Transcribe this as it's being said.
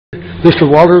Mr.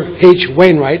 Walter H.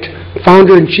 Wainwright,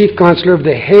 founder and chief counselor of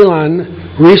the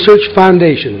Haelan Research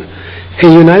Foundation, a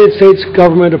United States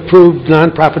government-approved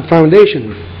nonprofit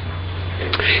foundation.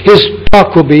 His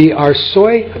talk will be, Are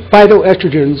Soy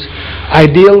Phytoestrogens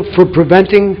Ideal for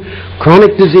Preventing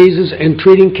Chronic Diseases and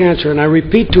Treating Cancer? And I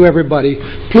repeat to everybody,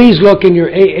 please look in your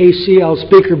AACL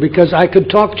speaker, because I could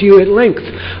talk to you at length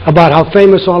about how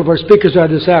famous all of our speakers are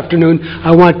this afternoon.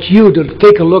 I want you to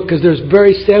take a look, because there's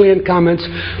very salient comments.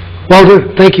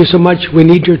 Walter, thank you so much. We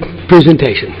need your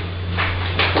presentation.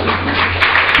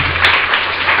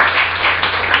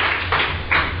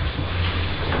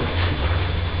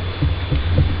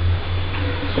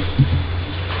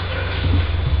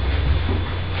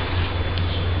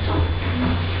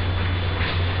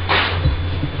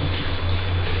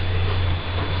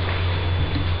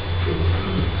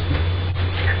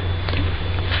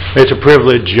 It's a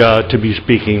privilege to be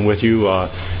speaking with you.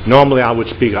 Normally I would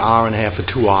speak an hour and a half or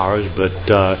 2 hours, but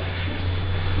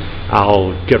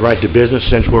I'll get right to business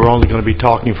since we're only going to be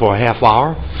talking for a half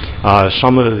hour.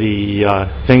 Some of the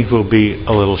things will be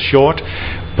a little short,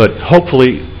 but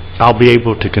hopefully I'll be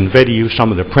able to convey to you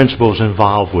some of the principles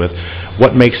involved with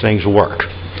what makes things work.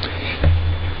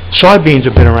 Soybeans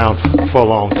have been around for a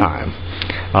long time.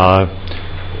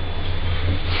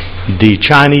 The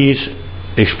Chinese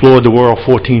explored the world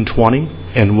 1420,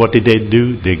 and what did they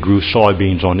do? They grew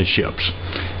soybeans on the ships.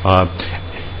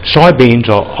 Soybeans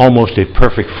are almost a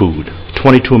perfect food.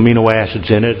 22 amino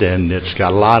acids in it, and it's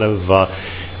got a lot of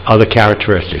other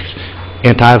characteristics.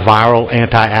 Antiviral,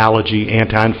 anti-allergy,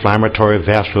 anti-inflammatory,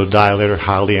 vasodilator,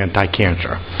 highly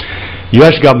anti-cancer.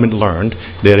 U.S. government learned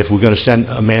that if we're going to send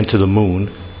a man to the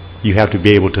moon, you have to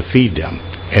be able to feed them.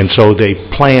 And so they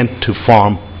planned to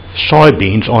farm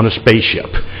soybeans on a spaceship.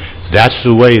 That's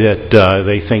the way that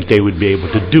they think they would be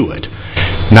able to do it.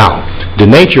 Now, the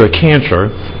nature of cancer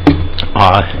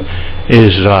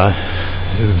is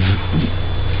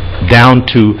down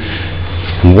to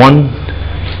one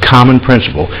common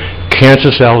principle.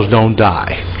 Cancer cells don't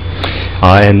die.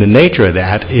 And the nature of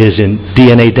that is in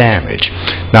DNA damage.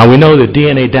 Now, we know that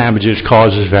DNA damages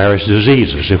causes various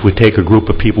diseases. If we take a group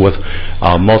of people with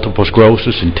multiple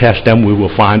sclerosis and test them, we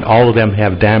will find all of them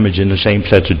have damage in the same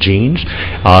sets of genes.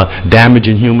 Damage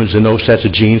in humans in those sets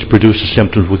of genes produces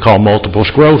symptoms we call multiple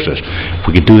sclerosis.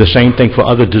 We could do the same thing for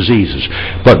other diseases.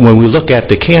 But when we look at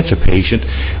the cancer patient,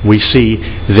 we see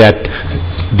that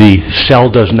the cell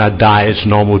does not die its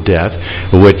normal death,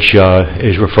 which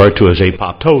is referred to as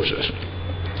apoptosis.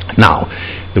 Now,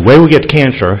 the way we get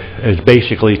cancer is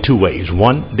basically two ways.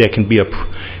 One, there can be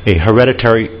a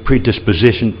hereditary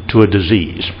predisposition to a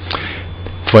disease.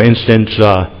 For instance,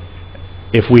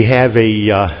 if we have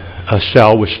a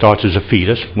cell which starts as a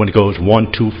fetus, when it goes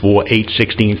 1, 2, 4, 8,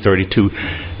 16, 32,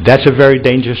 that's a very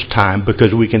dangerous time,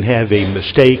 because we can have a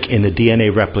mistake in the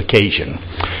DNA replication.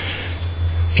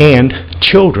 And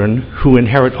children who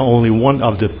inherit only one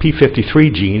of the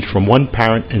p53 genes from one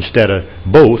parent instead of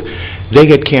both, they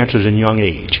get cancers in young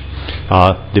age.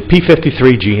 The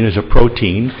p53 gene is a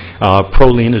protein.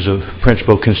 Proline is a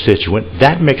principal constituent.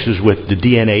 That mixes with the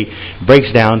DNA,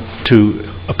 breaks down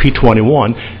to a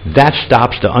p21. That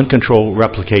stops the uncontrolled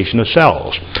replication of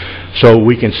cells. So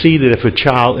we can see that if a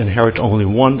child inherits only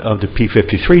one of the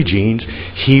p53 genes,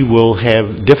 he will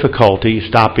have difficulty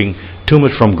stopping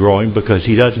tumors from growing, because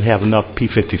he doesn't have enough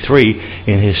p53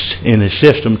 in his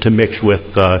system to mix with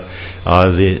the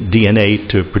DNA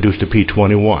to produce the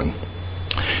p21.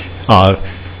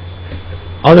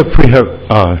 Other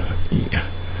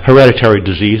hereditary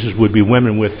diseases would be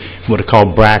women with what are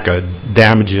called BRCA,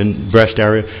 damage in breast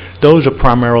area. Those are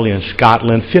primarily in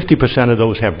Scotland. 50% of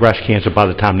those have breast cancer by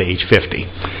the time they're age 50.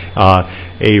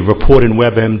 A report in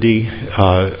WebMD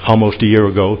almost a year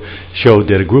ago showed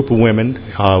that a group of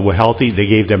women were healthy. They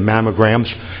gave them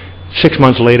mammograms. 6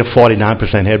 months later,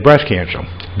 49% had breast cancer.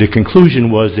 The conclusion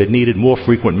was they needed more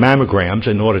frequent mammograms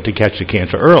in order to catch the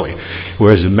cancer early,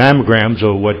 whereas the mammograms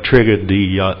are what triggered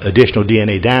the additional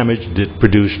DNA damage that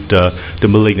produced the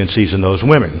malignancies in those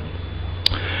women.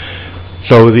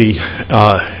 So the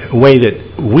way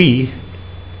that we,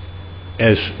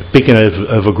 as speaking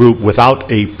of a group without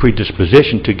a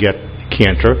predisposition to get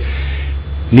cancer,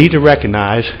 need to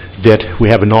recognize that we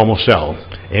have a normal cell.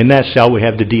 In that cell we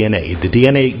have the DNA. The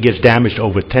DNA gets damaged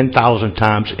over 10,000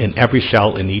 times in every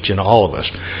cell in each and all of us.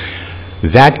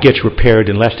 That gets repaired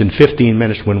in less than 15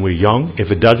 minutes when we're young.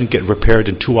 If it doesn't get repaired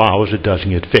in 2 hours, it doesn't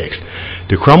get fixed.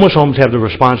 The chromosomes have the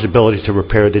responsibility to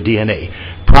repair the DNA.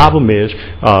 Problem is,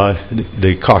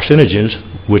 the carcinogens,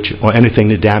 or anything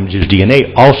that damages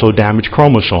DNA, also damage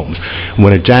chromosomes.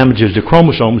 When it damages the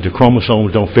chromosomes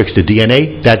don't fix the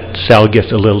DNA, that cell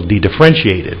gets a little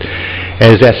de-differentiated.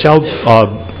 As that cell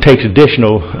takes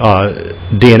additional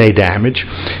DNA damage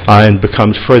and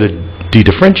becomes further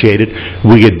de-differentiated,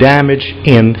 we get damage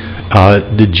in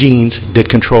the genes that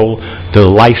control the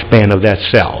lifespan of that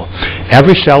cell.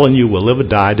 Every cell in you will live or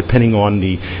die depending on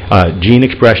the gene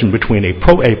expression between a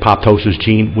pro-apoptosis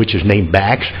gene, which is named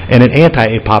BAX, and an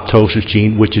anti-apoptosis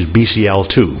gene, which is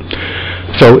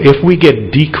BCL2. So if we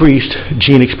get decreased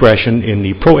gene expression in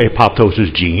the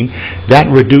pro-apoptosis gene, that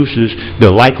reduces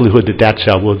the likelihood that that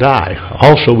cell will die.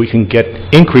 Also, we can get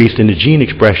increased in the gene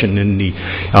expression in the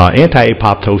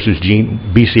anti-apoptosis gene,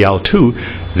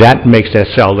 BCL2. That makes that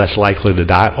cell less likely to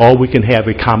die, or we can have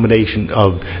a combination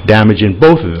of damage in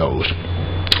both of those.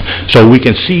 So we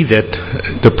can see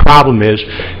that the problem is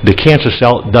the cancer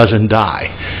cell doesn't die.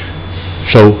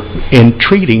 So in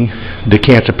treating the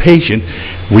cancer patient,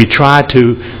 we try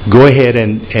to go ahead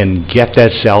and get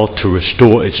that cell to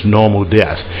restore its normal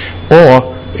death.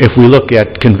 Or if we look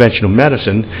at conventional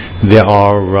medicine, there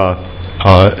are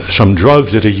some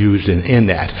drugs that are used in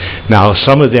that. Now,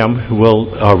 some of them will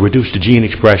reduce the gene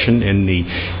expression in the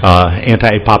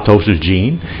anti-apoptosis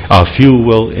gene. A few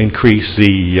will increase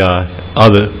the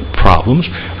other problems.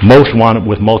 Most wind up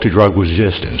with multi-drug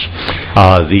resistance.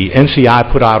 The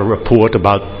NCI put out a report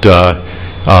about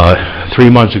 3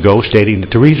 months ago stating that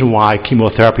the reason why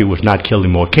chemotherapy was not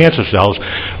killing more cancer cells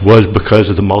was because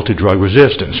of the multi-drug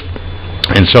resistance.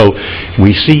 And so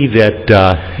we see that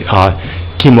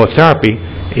chemotherapy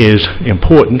is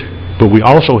important, but we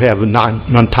also have a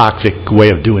non-toxic way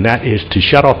of doing that, is to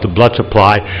shut off the blood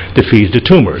supply that feeds the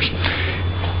tumors.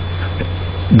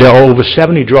 There are over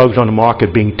 70 drugs on the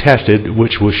market being tested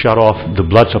which will shut off the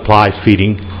blood supply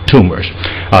feeding tumors.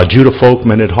 Judah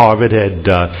Folkman at Harvard had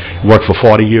worked for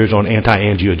 40 years on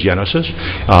anti-angiogenesis,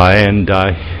 and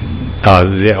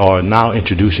they are now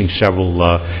introducing several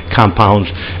compounds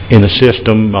in the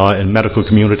system in medical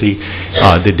community.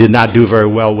 They did not do very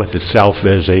well with itself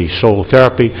as a sole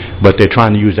therapy, but they're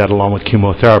trying to use that along with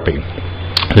chemotherapy.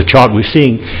 The chart we're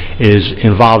seeing is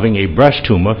involving a breast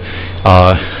tumor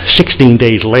 16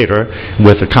 days later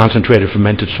with a concentrated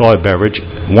fermented soy beverage,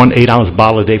 1 8-ounce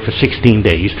bottle a day for 16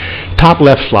 days. Top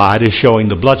left slide is showing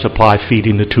the blood supply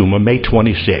feeding the tumor May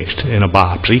 26th in a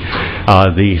biopsy.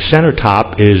 The center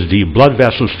top is the blood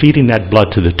vessels feeding that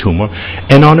blood to the tumor,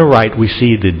 and on the right we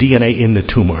see the DNA in the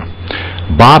tumor.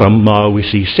 Bottom, we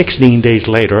see 16 days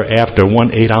later after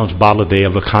 1 8-ounce bottle a day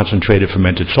of a concentrated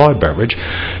fermented soy beverage.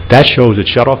 That shows it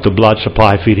shut off the blood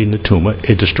supply feeding the tumor.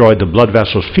 It destroyed the blood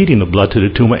vessels feeding the blood to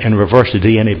the tumor and reversed the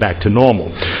DNA back to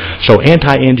normal. So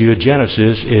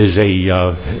anti-angiogenesis is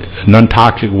a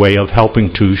non-toxic way of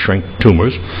helping to shrink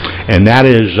tumors, and that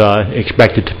is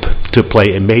expected to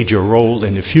play a major role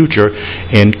in the future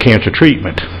in cancer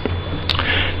treatment.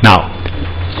 Now,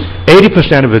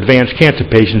 80% of advanced cancer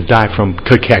patients die from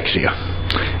cachexia.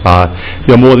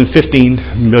 There are more than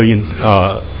 15 million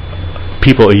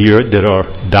people a year that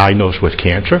are diagnosed with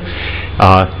cancer.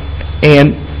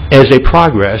 And as they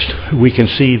progress, we can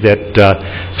see that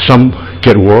some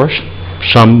get worse.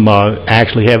 Some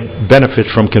actually have benefits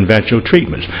from conventional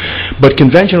treatments. But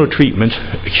conventional treatments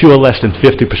cure less than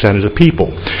 50% of the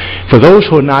people. For those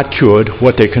who are not cured,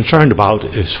 what they're concerned about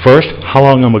is, first, how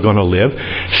long am I going to live?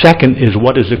 Second is,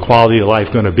 what is the quality of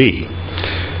life going to be?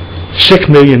 6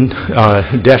 million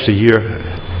deaths a year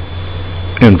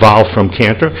involved from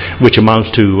cancer, which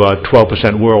amounts to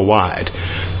 12% worldwide.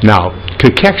 Now,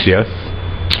 cachexia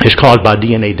is caused by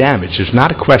DNA damage. It's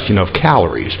not a question of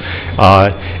calories.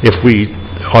 If we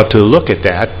are to look at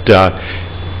that,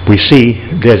 we see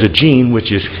there's a gene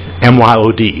which is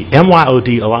MYOD.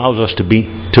 MYOD allows us to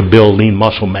build lean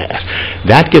muscle mass.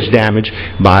 That gets damaged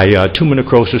by tumor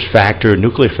necrosis factor,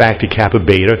 nuclear factor kappa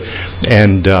beta,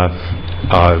 and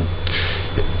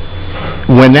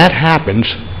when that happens,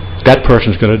 that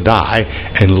person's going to die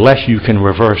unless you can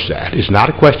reverse that. It's not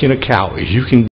a question of calories. You can